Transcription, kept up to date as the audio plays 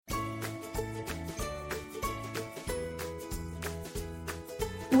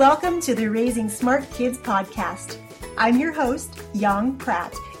Welcome to the Raising Smart Kids podcast. I'm your host, Yang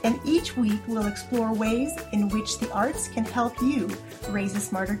Pratt, and each week we'll explore ways in which the arts can help you raise a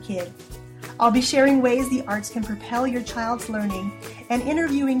smarter kid. I'll be sharing ways the arts can propel your child's learning and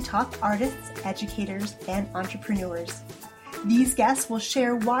interviewing top artists, educators, and entrepreneurs. These guests will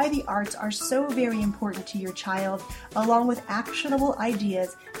share why the arts are so very important to your child, along with actionable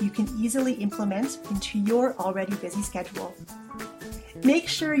ideas you can easily implement into your already busy schedule. Make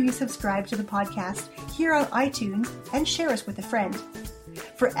sure you subscribe to the podcast here on iTunes and share us with a friend.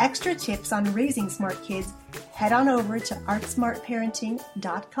 For extra tips on raising smart kids, head on over to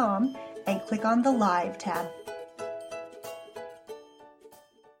artsmartparenting.com and click on the Live tab.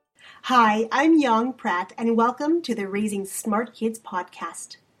 Hi, I'm Yang Pratt, and welcome to the Raising Smart Kids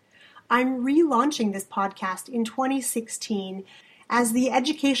podcast. I'm relaunching this podcast in 2016 as the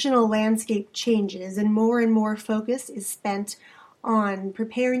educational landscape changes and more focus is spent on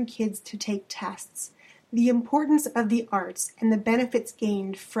preparing kids to take tests. The importance of the arts and the benefits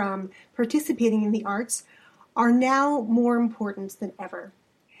gained from participating in the arts are now more important than ever.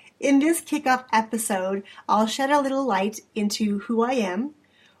 In this kickoff episode, I'll shed a little light into who I am,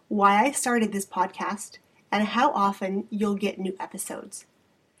 why I started this podcast, and how often you'll get new episodes.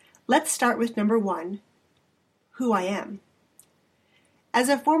 Let's start with number 1, who I am. As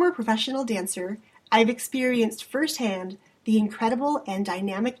a former professional dancer, I've experienced firsthand the incredible and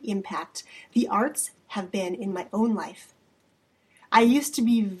dynamic impact the arts have been in my own life. I used to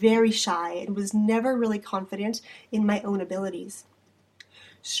be very shy and was never really confident in my own abilities.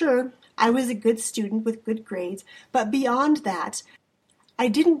 Sure, I was a good student with good grades, but beyond that, I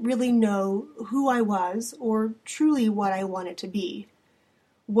didn't really know who I was or truly what I wanted to be.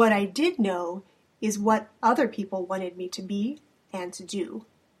 What I did know is what other people wanted me to be and to do.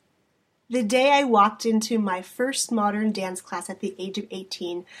 The day I walked into my first modern dance class at the age of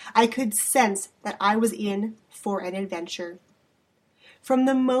 18, I could sense that I was in for an adventure. From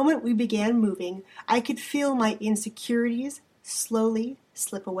the moment we began moving, I could feel my insecurities slowly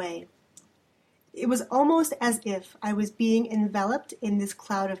slip away. It was almost as if I was being enveloped in this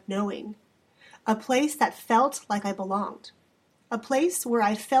cloud of knowing, a place that felt like I belonged, a place where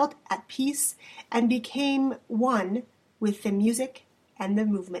I felt at peace and became one with the music and the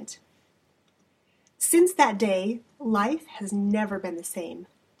movement. Since that day, life has never been the same.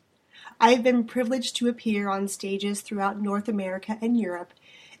 I've been privileged to appear on stages throughout North America and Europe,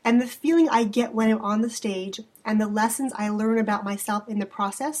 and the feeling I get when I'm on the stage and the lessons I learn about myself in the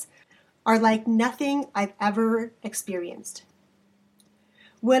process are like nothing I've ever experienced.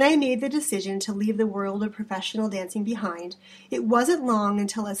 When I made the decision to leave the world of professional dancing behind, it wasn't long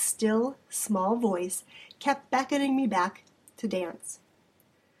until a still, small voice kept beckoning me back to dance.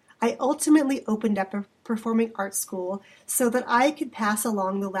 I ultimately opened up a performing arts school so that I could pass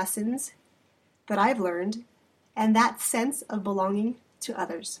along the lessons that I've learned and that sense of belonging to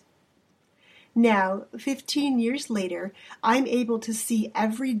others. Now, 15 years later, I'm able to see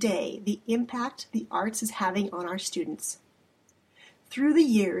every day the impact the arts is having on our students. Through the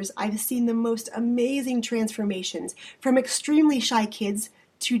years, I've seen the most amazing transformations from extremely shy kids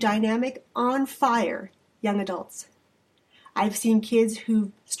to dynamic, on-fire young adults. I've seen kids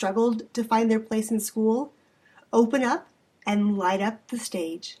who've struggled to find their place in school open up and light up the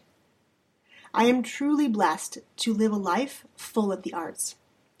stage. I am truly blessed to live a life full of the arts.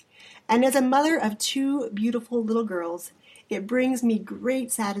 And as a mother of 2 beautiful little girls, it brings me great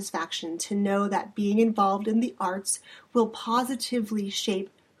satisfaction to know that being involved in the arts will positively shape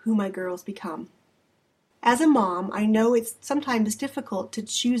who my girls become. As a mom, I know it's sometimes difficult to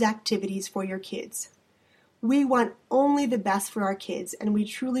choose activities for your kids. We want only the best for our kids, and we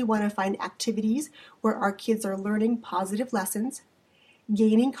truly want to find activities where our kids are learning positive lessons,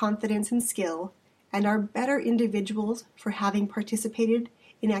 gaining confidence and skill, and are better individuals for having participated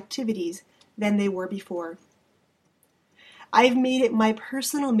in activities than they were before. I've made it my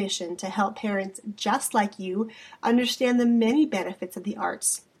personal mission to help parents just like you understand the many benefits of the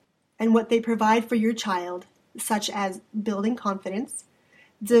arts and what they provide for your child, such as building confidence,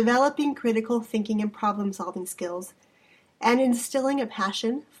 developing critical thinking and problem-solving skills, and instilling a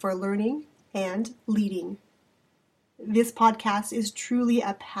passion for learning and leading. This podcast is truly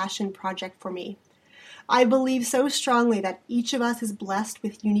a passion project for me. I believe so strongly that each of us is blessed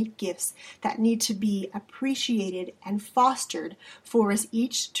with unique gifts that need to be appreciated and fostered for us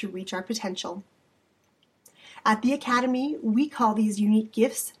each to reach our potential. At the Academy, we call these unique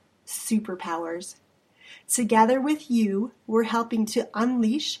gifts superpowers. Together with you, we're helping to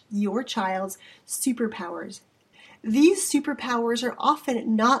unleash your child's superpowers. These superpowers are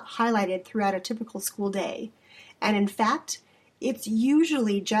often not highlighted throughout a typical school day, and in fact, it's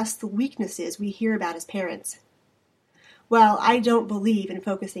usually just the weaknesses we hear about as parents. Well, I don't believe in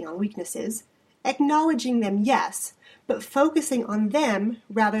focusing on weaknesses. Acknowledging them, yes, but focusing on them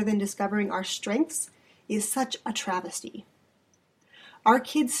rather than discovering our strengths is such a travesty. Our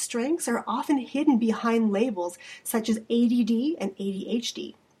kids' strengths are often hidden behind labels such as ADD and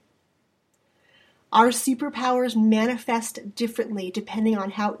ADHD. Our superpowers manifest differently depending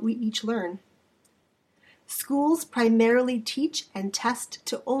on how we each learn. Schools primarily teach and test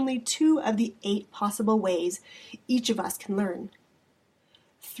to only 2 of the 8 possible ways each of us can learn.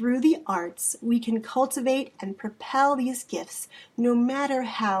 Through the arts, we can cultivate and propel these gifts no matter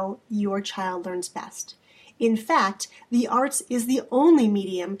how your child learns best. In fact, the arts is the only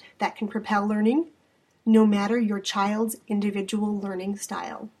medium that can propel learning, no matter your child's individual learning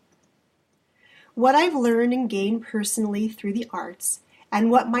style. What I've learned and gained personally through the arts, and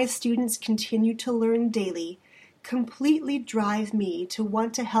what my students continue to learn daily, completely drive me to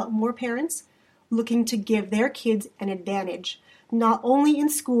want to help more parents looking to give their kids an advantage, not only in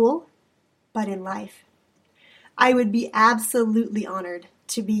school, but in life. I would be absolutely honored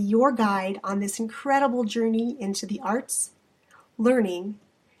to be your guide on this incredible journey into the arts, learning,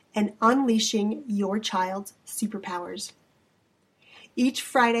 and unleashing your child's superpowers. Each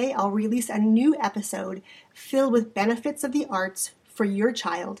Friday, I'll release a new episode filled with benefits of the arts for your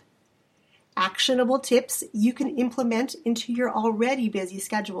child, actionable tips you can implement into your already busy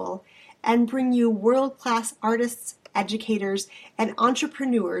schedule, and bring you world-class artists, educators, and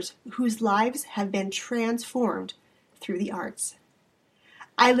entrepreneurs whose lives have been transformed through the arts.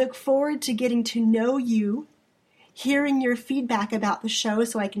 I look forward to getting to know you, hearing your feedback about the show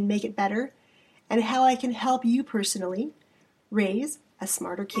so I can make it better, and how I can help you personally raise a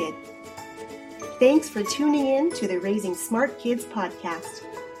smarter kid. Thanks for tuning in to the Raising Smart Kids podcast.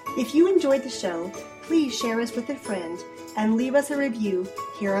 If you enjoyed the show, please share us with a friend and leave us a review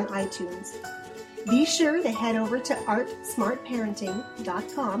here on iTunes. Be sure to head over to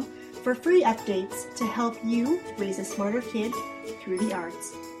artsmartparenting.com for free updates to help you raise a smarter kid through the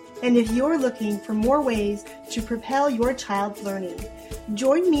arts. And if you're looking for more ways to propel your child's learning,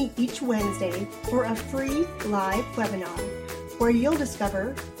 join me each Wednesday for a free live webinar where you'll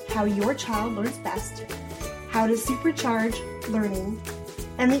discover how your child learns best, how to supercharge learning,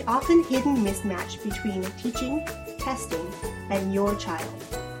 and the often hidden mismatch between teaching, testing, and your child.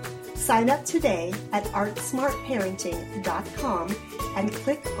 Sign up today at artsmartparenting.com and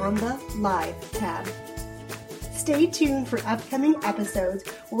click on the Live tab. Stay tuned for upcoming episodes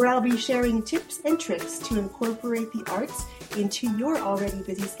where I'll be sharing tips and tricks to incorporate the arts into your already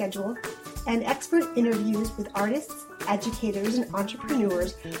busy schedule, and expert interviews with artists, educators, and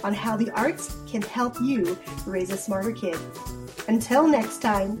entrepreneurs on how the arts can help you raise a smarter kid. Until next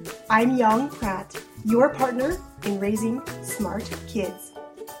time, I'm Yang Pratt, your partner in raising smart kids.